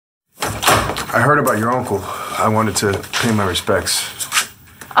I heard about your uncle. I wanted to pay my respects.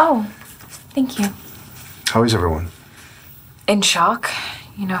 Oh, thank you. How is everyone? In shock.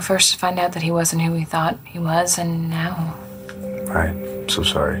 You know, first to find out that he wasn't who we thought he was, and now. I'm so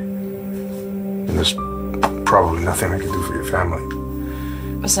sorry. And there's probably nothing I can do for your family.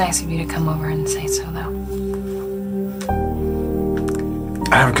 It was nice of you to come over and say so, though.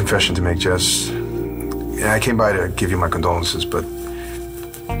 I have a confession to make, Jess. Yeah, I came by to give you my condolences, but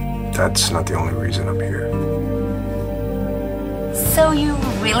that's not the only reason I'm here. So you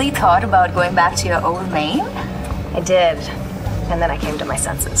really thought about going back to your old name? I did. And then I came to my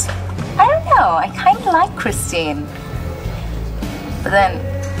senses. I don't know. I kind of like Christine. But then,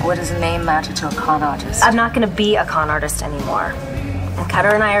 what does a name matter to a con artist? I'm not going to be a con artist anymore. And Cutter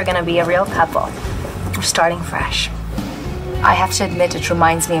and I are going to be a real couple. We're starting fresh. I have to admit, it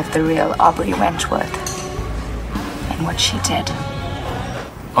reminds me of the real Aubrey Wentworth. And what she did.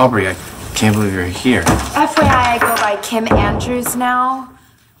 Aubrey, I can't believe you're here. FYI, I go by Kim Andrews now.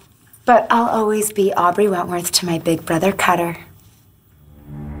 But I'll always be Aubrey Wentworth to my big brother, Cutter.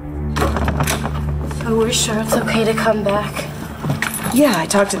 So we're sure it's okay to come back? Yeah, I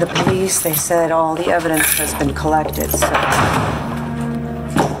talked to the police. They said all the evidence has been collected, so...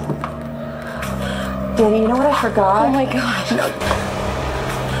 Danny, you know what I forgot? Oh my God.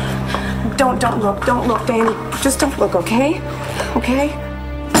 No. Don't look, Danny. Just don't look, okay? Okay?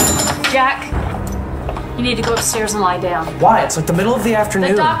 Jack, you need to go upstairs and lie down. Why? It's like the middle of the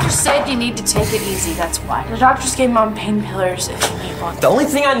afternoon. The doctor said you need to take it easy, that's why. The doctors gave Mom painkillers if you need one. The only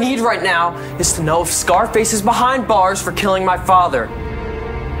thing I need right now is to know if Scarface is behind bars for killing my father.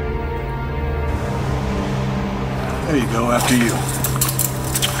 There you go, after you.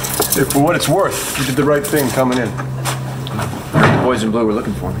 Hey, for what it's worth, you did the right thing coming in. The boys in blue were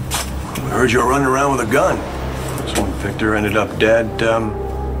looking for me. We heard you were running around with a gun. So when Victor ended up dead,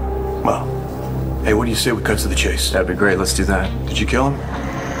 well, hey, what do you say we cut to the chase? That'd be great. Let's do that. Did you kill him?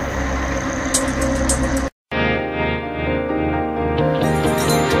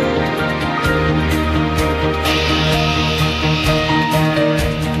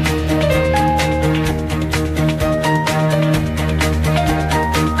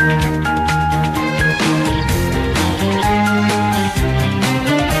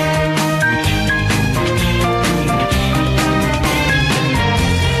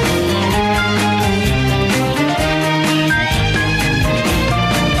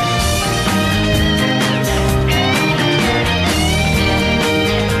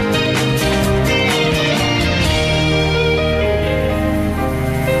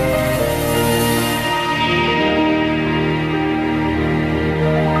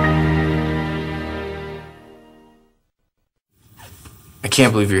 I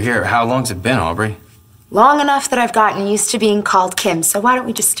can't believe you're here. How long's it been, Aubrey? Long enough that I've gotten used to being called Kim, so why don't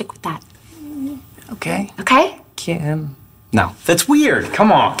we just stick with that? Okay. Okay? Kim. No, that's weird.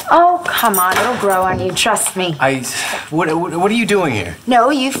 Come on. Oh, come on. It'll grow on you. Trust me. What are you doing here? No,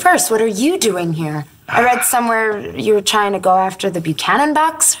 you first. What are you doing here? I read somewhere you were trying to go after the Buchanan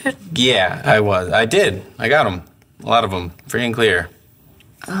bucks. Yeah, I was. I did. I got them. A lot of them. Free and clear.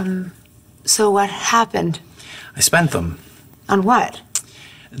 So what happened? I spent them. On what?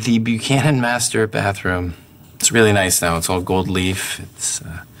 The Buchanan master bathroom. It's really nice now. It's all gold leaf. It's,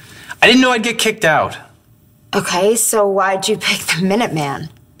 I didn't know I'd get kicked out. Okay, so why'd you pick the Minuteman?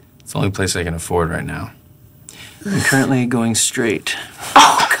 It's the only place I can afford right now. I'm currently going straight.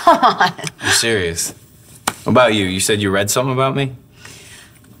 Oh, come on. I'm serious. What about you? You said you read something about me?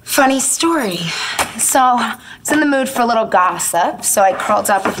 Funny story. So, I was in the mood for a little gossip, so I curled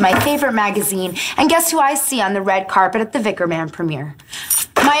up with my favorite magazine, and guess who I see on the red carpet at the Vickerman premiere?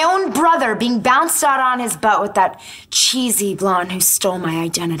 My own brother being bounced out on his butt with that cheesy blonde who stole my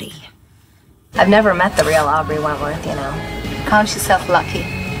identity. I've never met the real Aubrey Wentworth, you know. Count yourself lucky.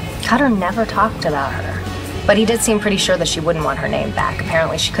 Cutter never talked about her. But he did seem pretty sure that she wouldn't want her name back.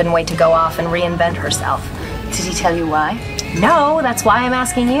 Apparently she couldn't wait to go off and reinvent herself. Did he tell you why? No, that's why I'm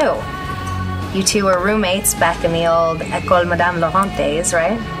asking you. You two were roommates back in the old École Madame Laurent days,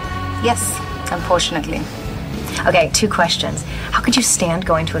 right? Yes, unfortunately. Okay, 2 questions. How could you stand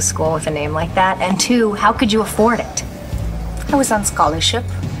going to a school with a name like that? And 2, how could you afford it? I was on scholarship.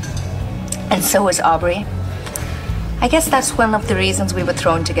 And so was Aubrey. I guess that's one of the reasons we were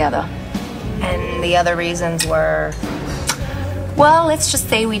thrown together. And the other reasons were? Well, let's just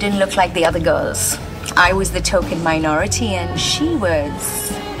say we didn't look like the other girls. I was the token minority and she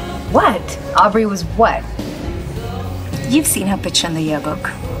was... What? Aubrey was what? You've seen her picture in the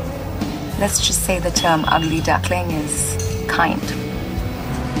yearbook. Let's just say the term ugly duckling is kind.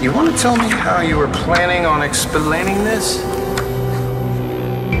 You want to tell me how you were planning on explaining this?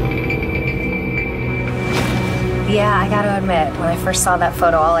 Yeah, I gotta admit, when I first saw that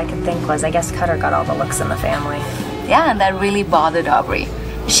photo, all I could think was, I guess Cutter got all the looks in the family. Yeah, and that really bothered Aubrey.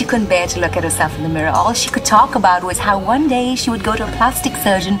 She couldn't bear to look at herself in the mirror. All she could talk about was how one day she would go to a plastic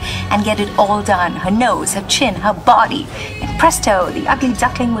surgeon and get it all done. Her nose, her chin, her body. And presto, the ugly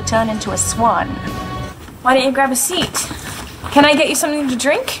duckling would turn into a swan. Why don't you grab a seat? Can I get you something to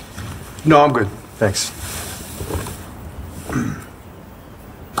drink? No, I'm good. Thanks.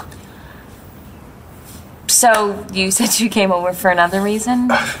 So, you said you came over for another reason?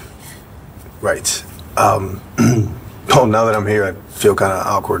 Right. Well, now that I'm here, I feel kind of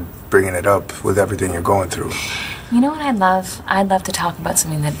awkward bringing it up with everything you're going through. You know what I'd love? I'd love to talk about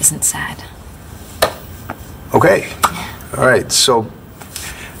something that isn't sad. Okay. All right. So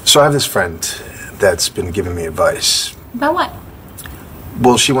I have this friend that's been giving me advice. About what?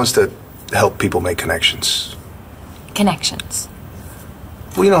 Well, she wants to help people make connections. Connections.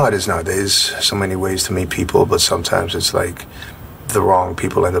 Well, you know how it is nowadays. So many ways to meet people, but sometimes it's like the wrong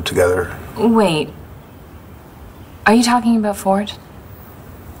people end up together. Wait. Are you talking about Ford?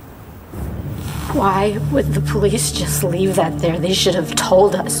 Why would the police just leave that there? They should have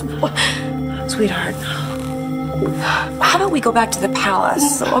told us. Sweetheart, how about we go back to the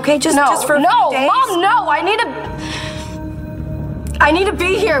palace? Okay, just for a few days? Mom, no! I need to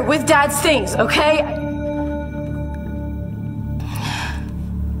be here with Dad's things, okay?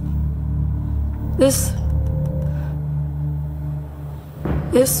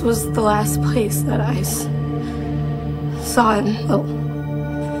 This was the last place that I saw him. Oh.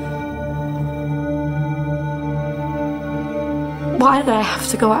 Why did I have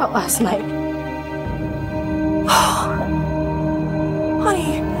to go out last night?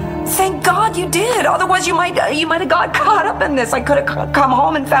 Honey, thank God you did. Otherwise, you might have got caught up in this. I could have come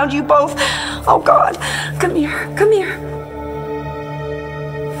home and found you both. Oh God, come here, come here.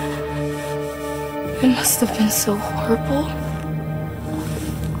 It must have been so horrible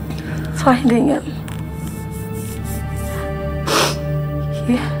finding him.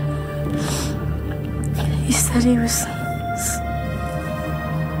 He said he was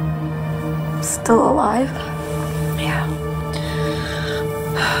still alive. Yeah.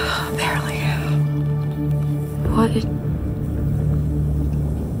 Barely. What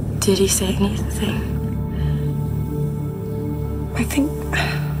did he say anything?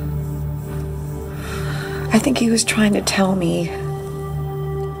 I think he was trying to tell me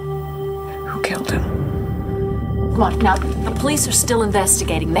who killed him. Come on, now, the police are still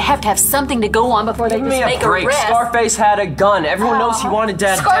investigating. They have to have something to go on before they just make a break. arrest. Scarface had a gun. Everyone knows he wanted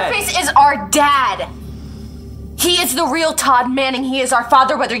Dad dead. Scarface is our dad. He is the real Todd Manning. He is our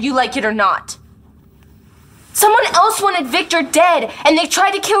father, whether you like it or not. Someone else wanted Victor dead, and they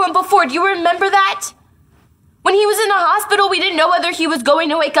tried to kill him before. Do you remember that? When he was in the hospital, we didn't know whether he was going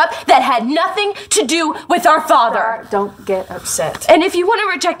to wake up. That had nothing to do with our father. Don't get upset. And if you want to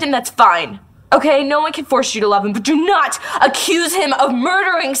reject him, that's fine. Okay, no one can force you to love him, but do not accuse him of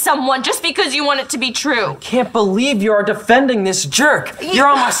murdering someone just because you want it to be true. Can't believe you are defending this jerk. You're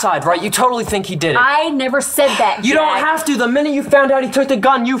on my side, right? You totally think he did it. I never said that, You don't have to. The minute you found out he took the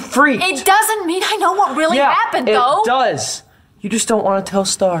gun, you freaked. It doesn't mean I know what really happened, though. It does. You just don't want to tell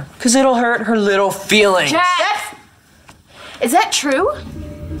Star, because it'll hurt her little feelings. Jack! Is that true?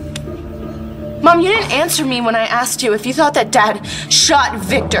 Mom, you didn't answer me when I asked you if you thought that Dad shot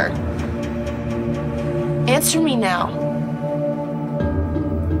Victor. Answer me now.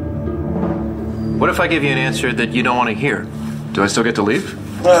 What if I give you an answer that you don't want to hear? Do I still get to leave?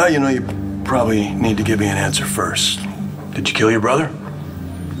 Well, you know, you probably need to give me an answer first. Did you kill your brother?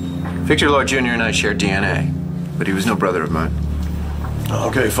 Victor Law Jr. and I share DNA, but he was no brother of mine.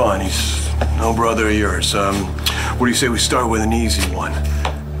 Okay, fine. He's no brother of yours. What do you say we start with an easy one?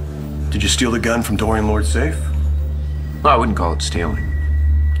 Did you steal the gun from Dorian Lord's safe? Well, I wouldn't call it stealing.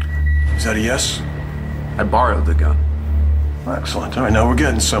 Is that a yes? I borrowed the gun. Excellent. All right, now we're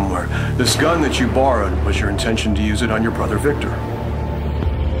getting somewhere. This gun that you borrowed, was your intention to use it on your brother Victor?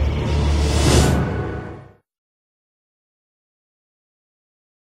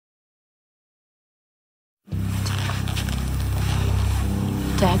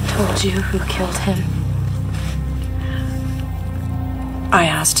 Dad told you who killed him? I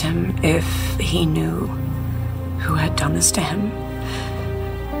asked him if he knew who had done this to him.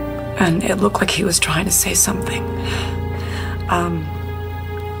 And it looked like he was trying to say something.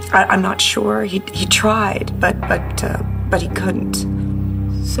 I'm not sure. He tried, but he couldn't.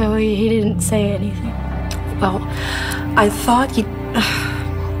 So he didn't say anything? Well, I thought he...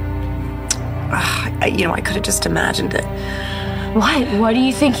 I could have just imagined it. What? What do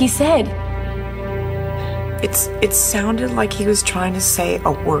you think he said? It sounded like he was trying to say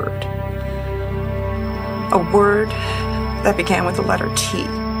a word. a word that began with the letter T.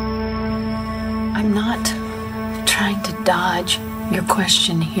 I'm not trying to dodge your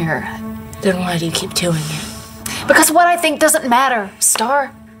question here. Then why do you keep doing it? Because what I think doesn't matter,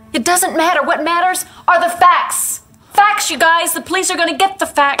 Star. It doesn't matter. What matters are the facts. Facts, you guys. The police are going to get the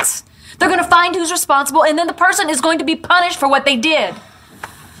facts. They're going to find who's responsible, and then the person is going to be punished for what they did.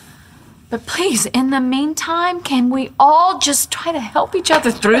 But please, in the meantime, can we all just try to help each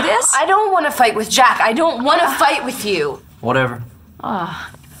other through this? I don't want to fight with Jack. I don't want to fight with you. Whatever. I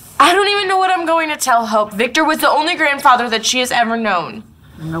don't even know what I'm going to tell Hope. Victor was the only grandfather that she has ever known.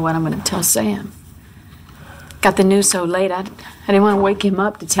 I don't know what I'm going to tell Sam. Got the news so late, I didn't want to wake him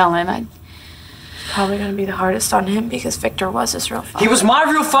up to tell him. Probably going to be the hardest on him because Victor was his real father. He was my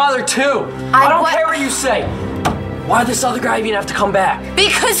real father, too. I don't care what you say. Why'd this other guy even have to come back?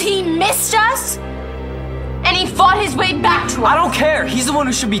 Because he missed us? And he fought his way back to us. I don't care. He's the one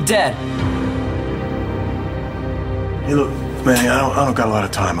who should be dead. Hey, look, Manny, I don't got a lot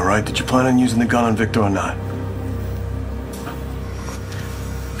of time, all right? Did you plan on using the gun on Victor or not?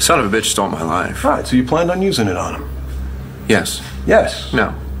 Son of a bitch stole my life. All right, so you planned on using it on him? Yes. Yes.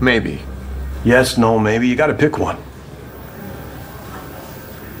 No. Maybe. Yes, no, maybe. You gotta pick one.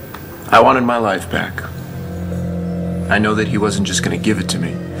 I wanted my life back. I know that he wasn't just going to give it to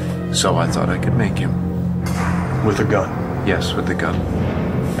me, so I thought I could make him. With a gun? Yes, with the gun.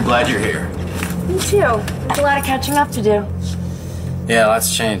 I'm glad you're here. Me too. There's a lot of catching up to do. Yeah,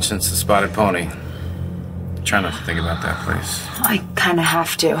 lots changed since the Spotted Pony. Try not to think about that place. I kind of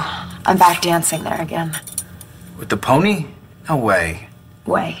have to. I'm back dancing there again. With the pony? No way.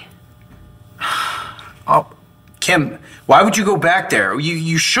 Way. Oh, Kim, why would you go back there?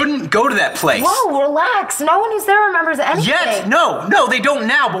 You shouldn't go to that place. Whoa, relax. No one who's there remembers anything. Yet? No, they don't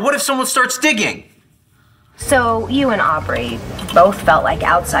now. But what if someone starts digging? So you and Aubrey both felt like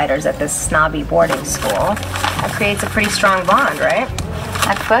outsiders at this snobby boarding school. That creates a pretty strong bond, right?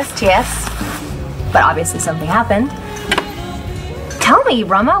 At first, yes. But obviously something happened. Tell me,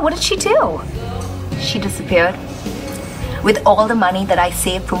 Rama, what did she do? She disappeared. With all the money that I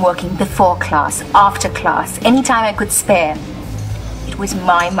saved from working before class, after class, anytime I could spare. It was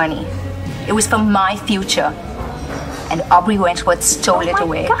my money. It was for my future. And Aubrey Wentworth stole it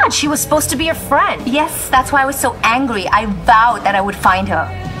away. Oh my God, she was supposed to be your friend. Yes, that's why I was so angry. I vowed that I would find her.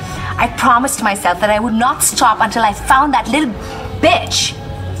 I promised myself that I would not stop until I found that little bitch.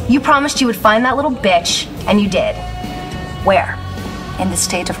 You promised you would find that little bitch, and you did. Where? In the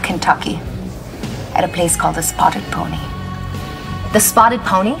state of Kentucky. At a place called the Spotted Pony. The Spotted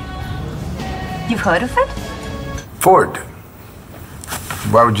Pony? You've heard of it? Ford.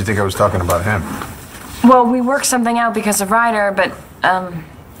 Why would you think I was talking about him? Well, we worked something out because of Ryder, but, now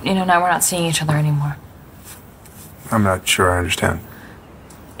we're not seeing each other anymore. I'm not sure I understand.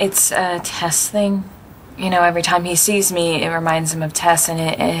 It's a Tess thing. Every time he sees me, it reminds him of Tess, and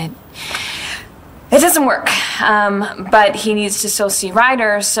it doesn't work. But he needs to still see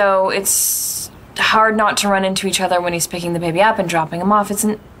Ryder, so it's hard not to run into each other when he's picking the baby up and dropping him off.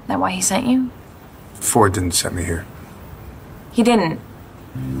 Isn't that why he sent you? Ford didn't send me here. He didn't.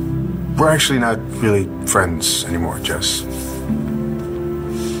 We're actually not really friends anymore, Jess.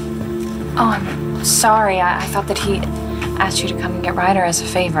 Oh, I'm sorry. I thought that he asked you to come and get Ryder as a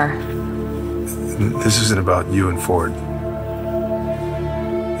favor. This isn't about you and Ford.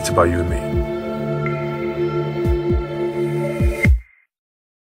 It's about you and me.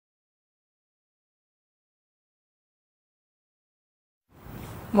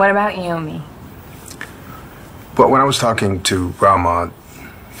 What about you and me? But when I was talking to Rama,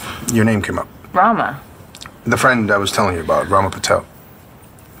 your name came up. Rama? The friend I was telling you about, Rama Patel.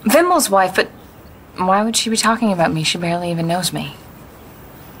 Vimal's wife, but why would she be talking about me? She barely even knows me.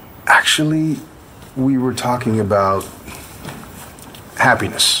 Actually, we were talking about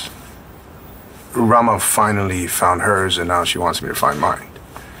happiness. Rama finally found hers, and now she wants me to find mine.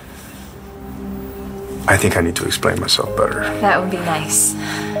 I think I need to explain myself better. That would be nice.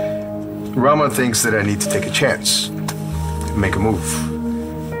 Rama thinks that I need to take a chance, make a move.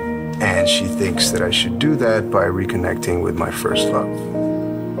 And she thinks that I should do that by reconnecting with my first love,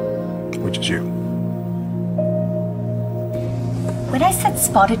 which is you. When I said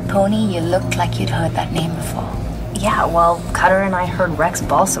Spotted Pony, you looked like you'd heard that name before. Yeah, well, Cutter and I heard Rex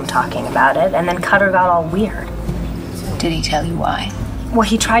Balsam talking about it, and then Cutter got all weird. Did he tell you why? Well,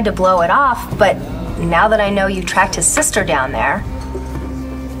 he tried to blow it off, but now that I know you tracked his sister down there...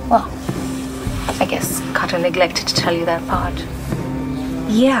 Well, I guess Cutter neglected to tell you that part.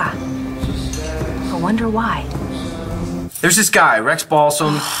 Yeah. I wonder why. There's this guy, Rex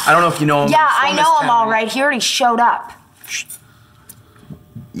Balsam. I don't know if you know him. Yeah, I know him all right. He already showed up.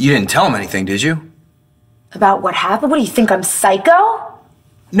 You didn't tell him anything, did you? About what happened? What do you think, I'm psycho?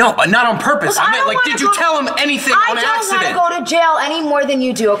 No, not on purpose. Look, I meant, like, did you tell him anything on accident? I don't want to go to jail any more than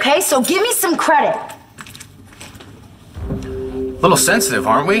you do, okay? So give me some credit. A little sensitive,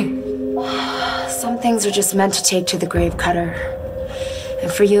 aren't we? Some things are just meant to take to the grave, Cutter.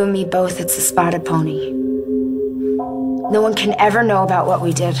 And for you and me both, it's a spotted pony. No one can ever know about what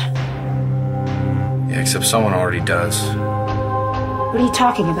we did. Yeah, except someone already does. What are you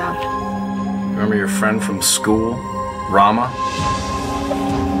talking about? Remember your friend from school, Rama?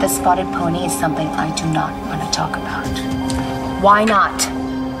 The spotted pony is something I do not want to talk about. Why not?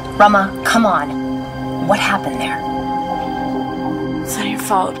 Rama, come on. What happened there? It's not your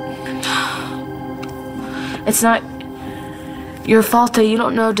fault. It's not your fault that you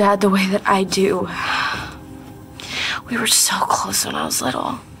don't know Dad the way that I do. We were so close when I was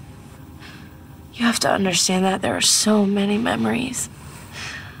little. You have to understand that there are so many memories.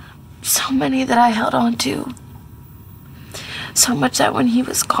 So many that I held on to. So much that when he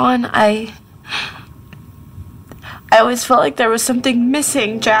was gone, I always felt like there was something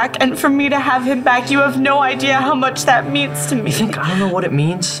missing, Jack. And for me to have him back, you have no idea how much that means to me. You think I don't know what it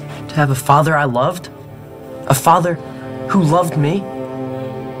means to have a father I loved? A father who loved me?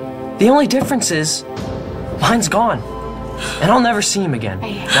 The only difference is, mine's gone. And I'll never see him again.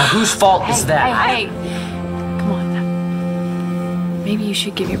 Now, whose fault is that? Hey, come on. Maybe you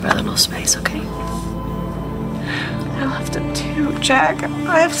should give your brother a little space, okay? I left him too, Jack.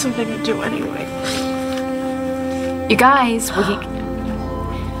 I have something to do anyway. You guys,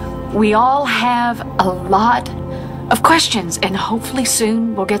 we all have a lot of questions, and hopefully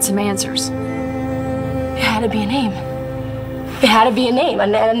soon we'll get some answers. It had to be a name. It had to be a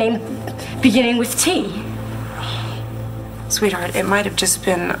name beginning with T. Sweetheart, it might have just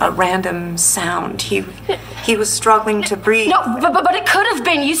been a random sound. He was struggling to breathe. No, but it could have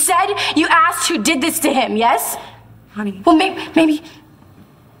been. You asked who did this to him, yes? Honey. Well, maybe.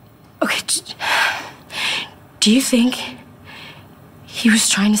 Okay. Do you think he was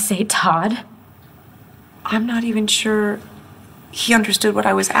trying to say Todd? I'm not even sure he understood what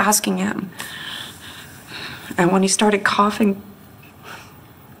I was asking him. And when he started coughing,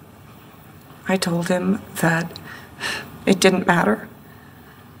 I told him that it didn't matter.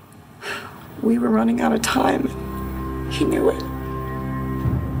 We were running out of time. He knew it.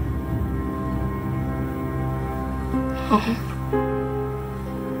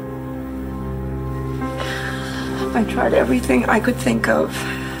 I tried everything I could think of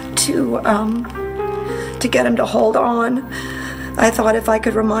to get him to hold on. I thought if I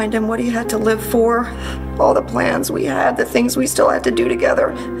could remind him what he had to live for, all the plans we had, the things we still had to do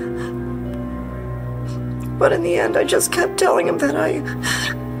together. But in the end, I just kept telling him that I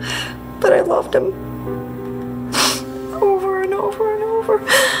loved him. Over and over and over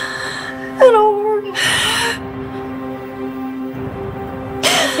and over.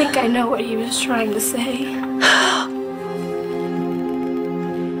 I think I know what he was trying to say.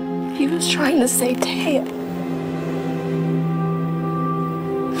 He was trying to say Taya.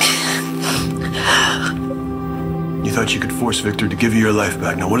 You thought you could force Victor to give you your life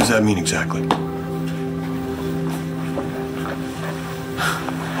back. Now, what does that mean exactly?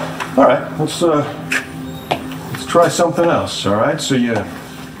 All right, let's try something else, all right? So you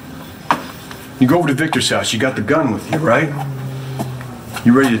go over to Victor's house. You got the gun with you, right?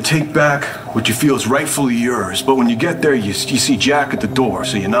 You're ready to take back what you feel is rightfully yours. But when you get there, you see Jack at the door.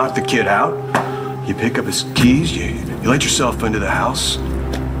 So you knock the kid out. You pick up his keys. You let yourself into the house.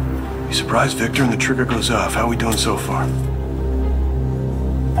 You surprise Victor and the trigger goes off. How are we doing so far?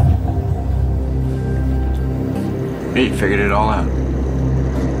 Hey, you figured it all out.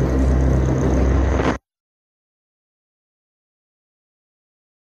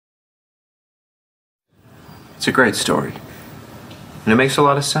 It's a great story. And it makes a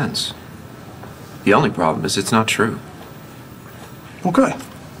lot of sense. The only problem is it's not true. Okay.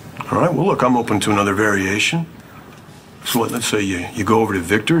 All right, well, look, I'm open to another variation. So let's say you go over to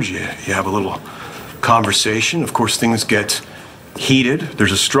Victor's, you have a little conversation. Of course, things get heated.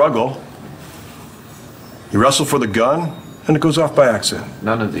 There's a struggle. You wrestle for the gun, and it goes off by accident.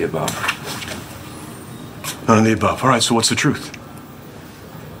 None of the above. None of the above. All right, so what's the truth?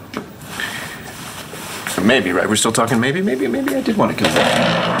 Maybe, right? We're still talking maybe I did want to kill him.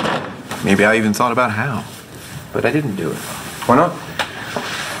 Maybe I even thought about how. But I didn't do it. Why not?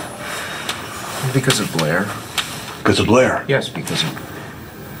 Because of Blair. Because of Blair? Yes, because of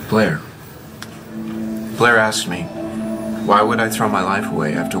Blair. Blair asked me, why would I throw my life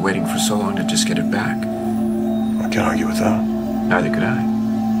away after waiting for so long to just get it back? I can't argue with that. Neither could I.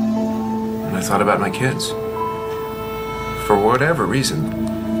 And I thought about my kids. For whatever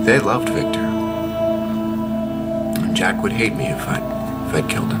reason, they loved Victor. and Jack would hate me if I'd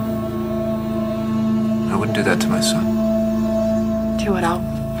killed him. I wouldn't do that to my son. Tell you what,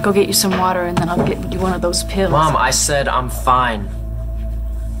 I'll go get you some water and then I'll get you one of those pills. Mom, I said I'm fine.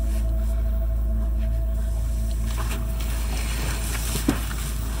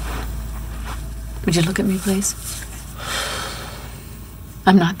 Would you look at me, please?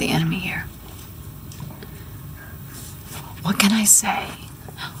 I'm not the enemy here. What can I say?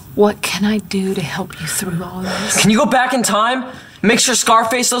 What can I do to help you through all this? Can you go back in time? Make sure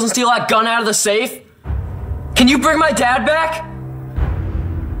Scarface doesn't steal that gun out of the safe? Can you bring my dad back?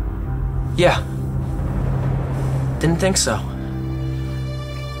 Yeah. Didn't think so.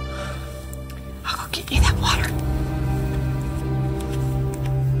 I'll go get you that water.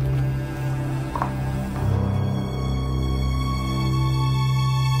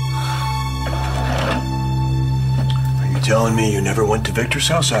 Are you telling me you never went to Victor's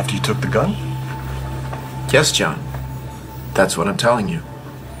house after you took the gun? Yes, John. That's what I'm telling you.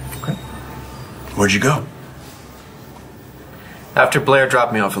 Okay. Where'd you go? After Blair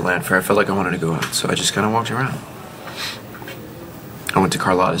dropped me off at Landfair, I felt like I wanted to go out, so I just kind of walked around. I went to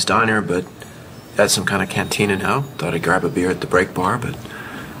Carlotta's Diner, but had some kind of cantina now. Thought I'd grab a beer at the break bar, but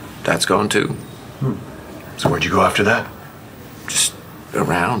that's gone too. So where'd you go after that? Just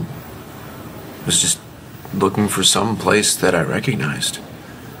around. Was just looking for some place that I recognized.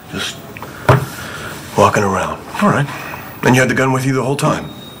 Just walking around. All right. And you had the gun with you the whole time?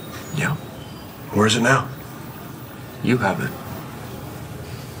 Yeah. Where is it now? You have it.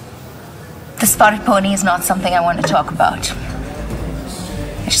 The spotted pony is not something I want to talk about.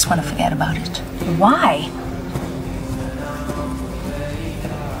 I just want to forget about it. Why?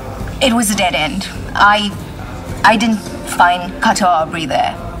 It was a dead end. I didn't find Cutter or Aubrey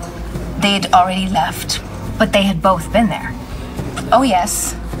there. They'd already left. But they had both been there. Oh,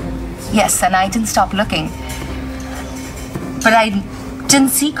 yes. Yes, and I didn't stop looking. But I didn't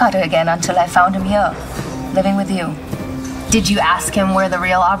see Cutter again until I found him here, living with you. Did you ask him where the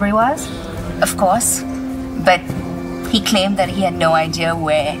real Aubrey was? Of course. But he claimed that he had no idea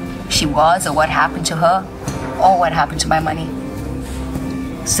where she was or what happened to her or what happened to my money.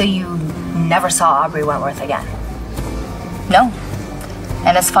 So you never saw Aubrey Wentworth again? No.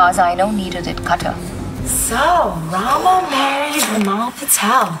 And as far as I know, neither did Cutter. So, Rama married Ramal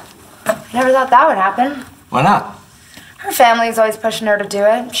Patel. I never thought that would happen. Why not? Her family's always pushing her to do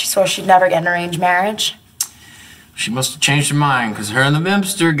it. She swore she'd never get an arranged marriage. She must have changed her mind, because her and the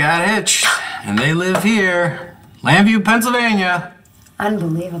Bimster got hitched. And they live here, Llanview, Pennsylvania.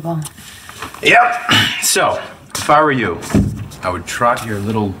 Unbelievable. Yep. So, if I were you, I would trot your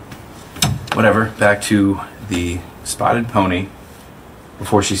little whatever back to the spotted pony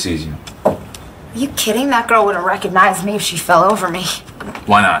before she sees you. Are you kidding? That girl wouldn't recognize me if she fell over me.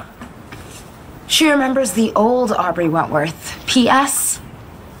 Why not? She remembers the old Aubrey Wentworth. P.S.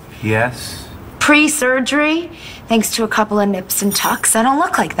 Yes. Pre-surgery. Thanks to a couple of nips and tucks, I don't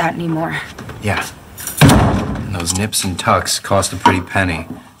look like that anymore. Yeah. And those nips and tucks cost a pretty penny.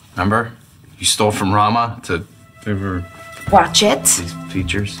 Remember? You stole from Rama to give her Watch it. these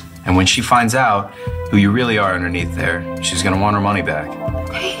features. And when she finds out who you really are underneath there, she's gonna want her money back.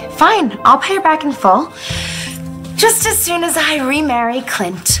 Okay, fine. I'll pay her back in full. Just as soon as I remarry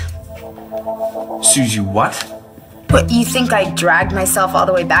Clint. Susie, what? What, you think I dragged myself all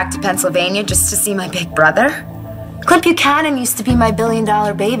the way back to Pennsylvania just to see my big brother? Clint Buchanan used to be my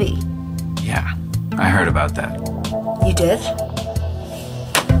billion-dollar baby. Yeah, I heard about that. You did?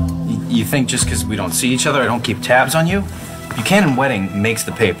 You think just because we don't see each other, I don't keep tabs on you? Buchanan Wedding makes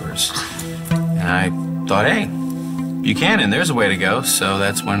the papers. And I thought, hey, Buchanan, there's a way to go. So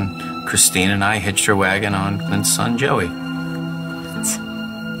that's when Christine and I hitched her wagon on Clint's son, Joey. You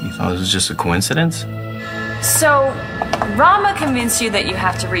thought it was just a coincidence? So, Rama convinced you that you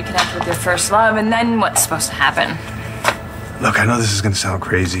have to reconnect with your first love, and then what's supposed to happen? Look, I know this is going to sound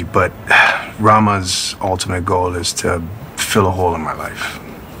crazy, but Rama's ultimate goal is to fill a hole in my life.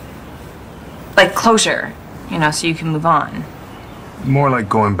 Like closure, you know, so you can move on. More like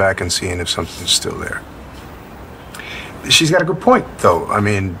going back and seeing if something's still there. She's got a good point, though. I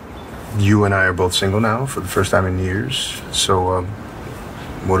mean, you and I are both single now for the first time in years, so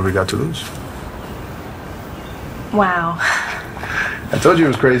what do we got to lose? Wow. I told you it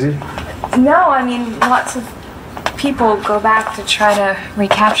was crazy. No, I mean, lots of people go back to try to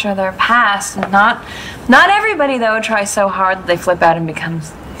recapture their past, and not everybody, though, tries so hard that they flip out and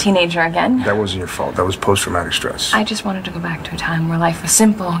becomes a teenager again. That wasn't your fault. That was post-traumatic stress. I just wanted to go back to a time where life was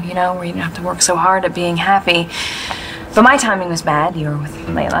simple, you know, where you didn't have to work so hard at being happy. But my timing was bad. You were with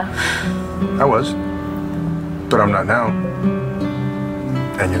Layla. I was. But I'm not now.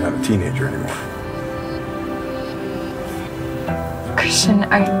 And you're not a teenager anymore. Christian,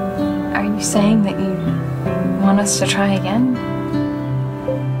 are you saying that you want us to try again?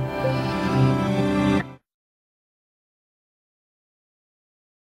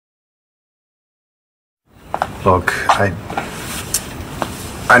 Look, I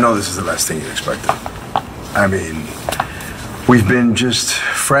know this is the last thing you expected. I mean, we've been just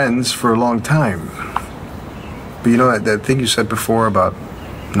friends for a long time. But you know that thing you said before about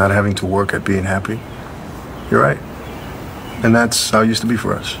not having to work at being happy? You're right. And that's how it used to be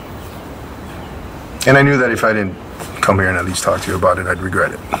for us. And I knew that if I didn't come here and at least talk to you about it, I'd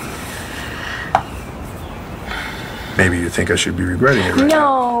regret it. Maybe you think I should be regretting it right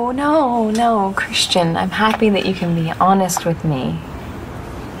now. No, Christian. I'm happy that you can be honest with me.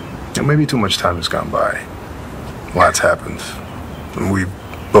 And maybe too much time has gone by. Lots happened. And we've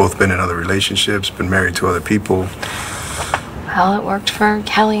both been in other relationships, been married to other people. Well, it worked for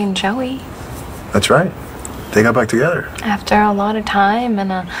Kelly and Joey. That's right. They got back together. After a lot of time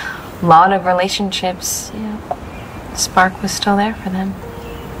and a lot of relationships, the spark was still there for them.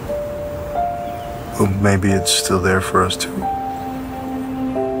 Well, maybe it's still there for us too.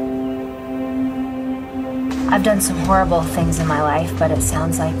 I've done some horrible things in my life, but it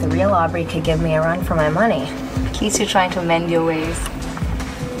sounds like the real Aubrey could give me a run for my money. At least you're trying to mend your ways.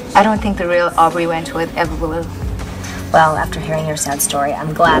 I don't think the real Aubrey Wentworth ever will. Well, after hearing your sad story,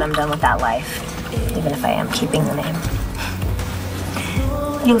 I'm glad I'm done with that life, even if I am keeping the name.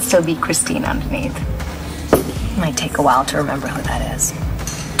 You'll still be Christine underneath. It might take a while to remember who that is.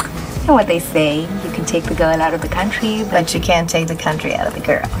 You know what they say, you can take the girl out of the country, but you can't take the country out of the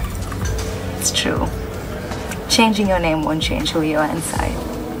girl. It's true. Changing your name won't change who you are inside.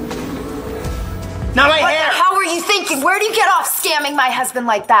 Not my What hair! the hell were you thinking? Where do you get off scamming my husband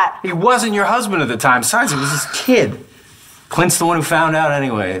like that? He wasn't your husband at the time. Besides, it was his kid. Clint's the one who found out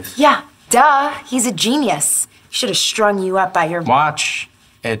anyways. Yeah, duh. He's a genius. He should have strung you up by your... Watch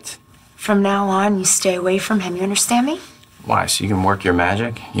it. From now on, you stay away from him. You understand me? Why, so you can work your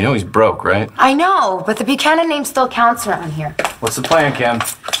magic? You know he's broke, right? I know, but the Buchanan name still counts around here. What's the plan, Kim?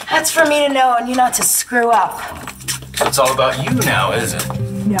 That's for me to know and you not to screw up. It's all about you now, isn't it?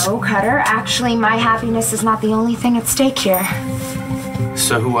 No, Cutter. Actually, my happiness is not the only thing at stake here.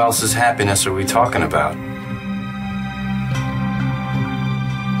 So who else's happiness are we talking about?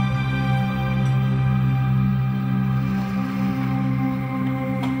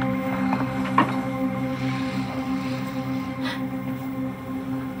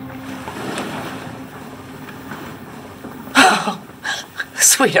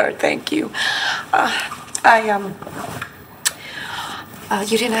 Sweetheart, thank you.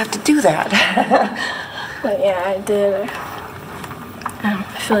 You didn't have to do that. But yeah, I did. I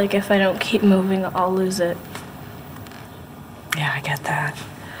feel like if I don't keep moving, I'll lose it. Yeah, I get that.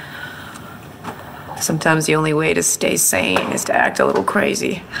 Sometimes the only way to stay sane is to act a little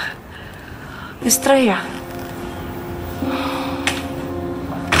crazy. Estrella.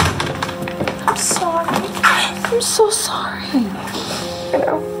 I'm sorry. I'm so sorry. You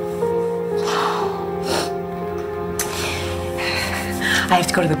know. I have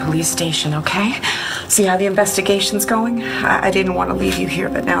to go to the police station, okay? See how the investigation's going? I didn't want to leave you here,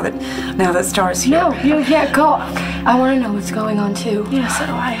 but now that Star's here. No, yeah, go. I want to know what's going on too. Yeah, so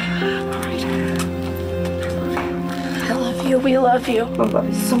do I. All right. I love you. We love you. I love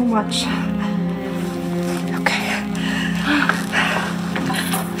you so much. Okay.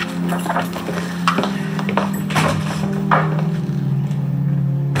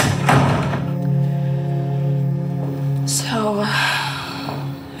 So,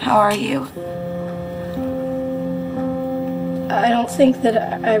 how are you? I don't think that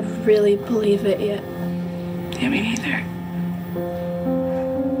I really believe it yet. Yeah, me neither.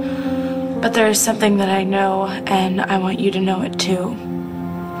 But there is something that I know, and I want you to know it too.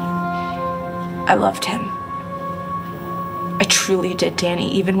 I loved him. I truly did,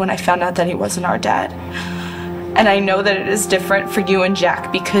 Danny, even when I found out that he wasn't our dad. And I know that it is different for you and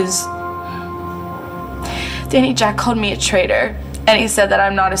Jack because Danny, Jack called me a traitor, and he said that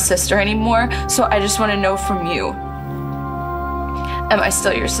I'm not his sister anymore, so I just want to know from you. Am I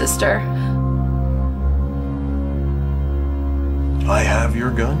still your sister? I have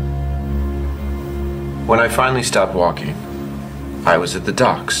your gun? When I finally stopped walking, I was at the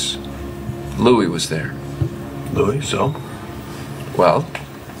docks. Louis was there. Louis, so? Well,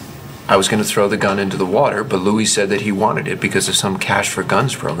 I was going to throw the gun into the water, but Louis said that he wanted it because of some cash for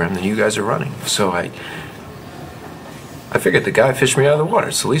guns program that you guys are running. So I figured the guy fished me out of the water.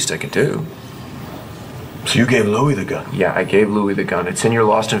 It's the least I could do. So you gave Louis the gun? Yeah, I gave Louis the gun. It's in your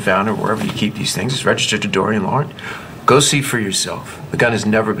lost and found or wherever you keep these things. It's registered to Dorian Lawrence. Go see for yourself. The gun has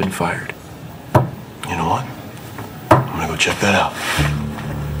never been fired. You know what? I'm gonna go check that out.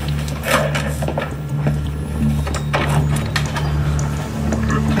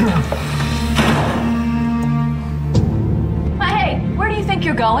 Hey, where do you think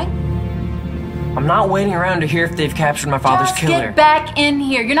you're going? I'm not waiting around to hear if they've captured my father's killer. Get back in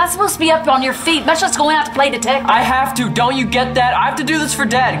here. You're not supposed to be up on your feet, much less going out to play detective. I have to. Don't you get that? I have to do this for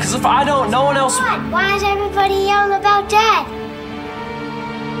Dad, because if I don't, no one else... Why is everybody yelling about Dad?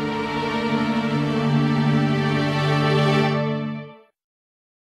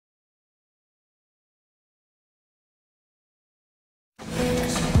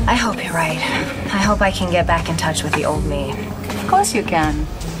 I hope you're right. I hope I can get back in touch with the old me. Of course you can.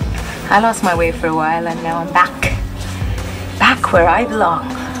 I lost my way for a while and now I'm back. Back where I belong.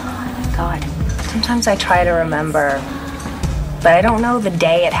 God. Sometimes I try to remember, but I don't know the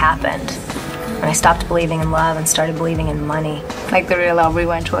day it happened. When I stopped believing in love and started believing in money. Like the real Aubrey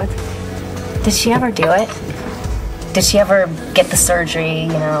Wentworth. Did she ever do it? Did she ever get the surgery, you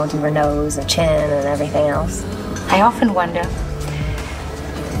know, do her nose and chin and everything else? I often wonder.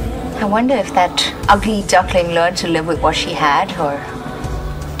 I wonder if that ugly duckling learned to live with what she had, or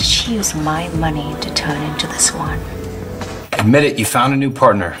did she use my money to turn into the swan? Admit it, you found a new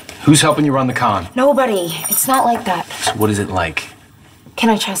partner. Who's helping you run the con? Nobody. It's not like that. So what is it like?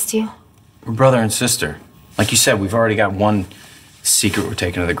 Can I trust you? We're brother and sister. Like you said, we've already got one secret we're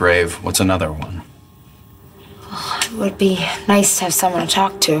taking to the grave. What's another one? It would be nice to have someone to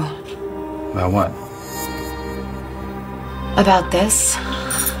talk to. About what? About this.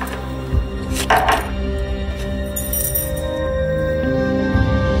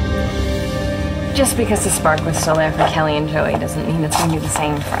 Just because the spark was still there for Kelly and Joey doesn't mean it's going to be the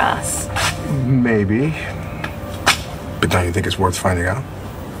same for us. Maybe. But don't you think it's worth finding out?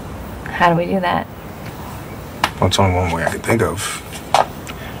 How do we do that? Well, it's only one way I can think of.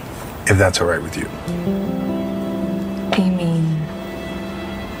 If that's all right with you. You mean?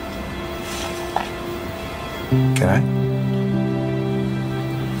 Can I?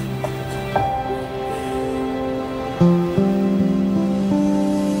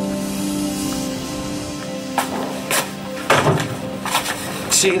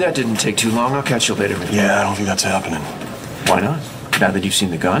 See, that didn't take too long. I'll catch you later. Yeah, I don't think that's happening. Why not? Now that you've seen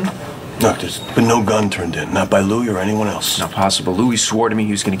the gun? Look, there's been no gun turned in. Not by Louis or anyone else. Not possible. Louis swore to me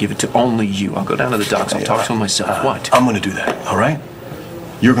he was going to give it to only you. I'll go down to the docks. I'll talk to him myself. What? I'm going to do that, all right?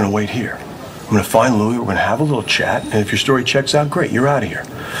 You're going to wait here. I'm going to find Louis. We're going to have a little chat. And if your story checks out, great. You're out of here.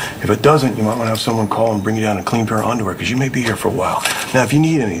 If it doesn't, you might want to have someone call and bring you down a clean pair of underwear because you may be here for a while. Now, if you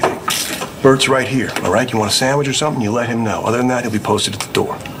need anything, Bert's right here, all right? You want a sandwich or something, you let him know. Other than that, he'll be posted at the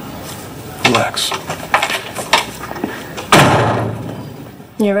door. Relax.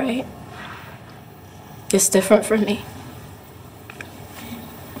 You're right. It's different for me.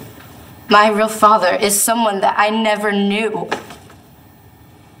 My real father is someone that I never knew.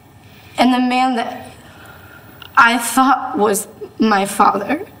 And the man that I thought was my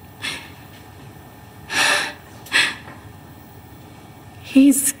father,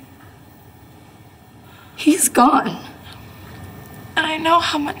 he's gone. And I know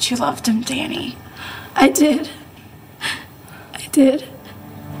how much you loved him, Danny. I did. I did.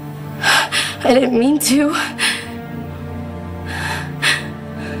 I didn't mean to.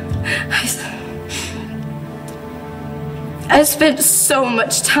 I spent so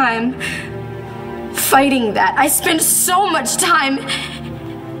much time fighting that. I spent so much time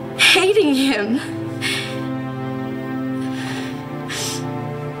hating him.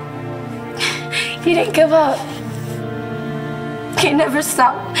 He didn't give up. He never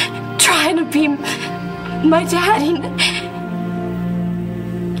stopped trying to be my dad.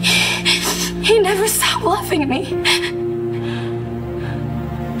 He never stopped loving me.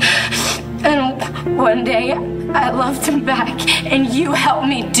 And one day, I loved him back, and you helped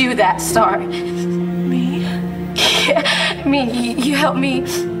me do that, Star. Me? Yeah, I mean, you helped me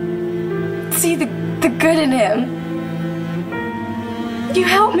see the good in him. You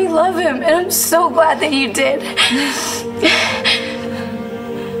helped me love him, and I'm so glad that you did.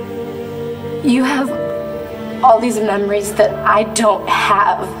 You have all these memories that I don't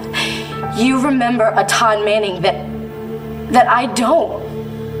have. You remember a Todd Manning that I don't.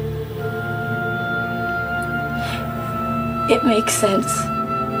 It makes sense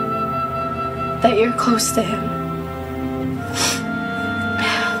that you're close to him.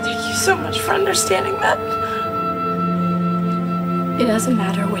 Thank you so much for understanding that. It doesn't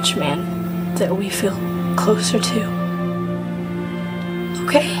matter which man that we feel closer to.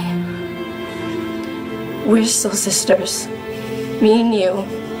 Okay? We're still sisters. Me and you.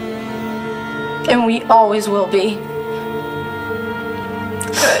 And we always will be.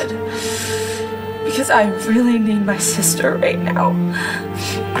 Good. Because I really need my sister right now.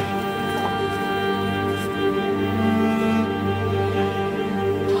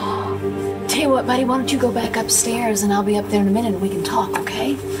 Tell you what, buddy, why don't you go back upstairs and I'll be up there in a minute and we can talk,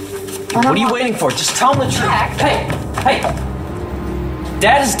 okay? What are you waiting for? Just tell him the truth. Hey, hey!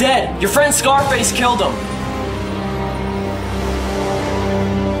 Dad is dead. Your friend Scarface killed him.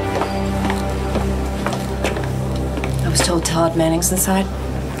 I was told Todd Manning's inside.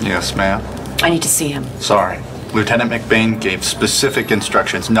 Yes, ma'am. I need to see him. Sorry. Lieutenant McBain gave specific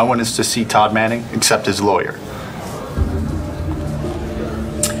instructions. No one is to see Todd Manning except his lawyer.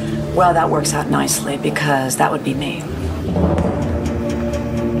 Well, that works out nicely because that would be me.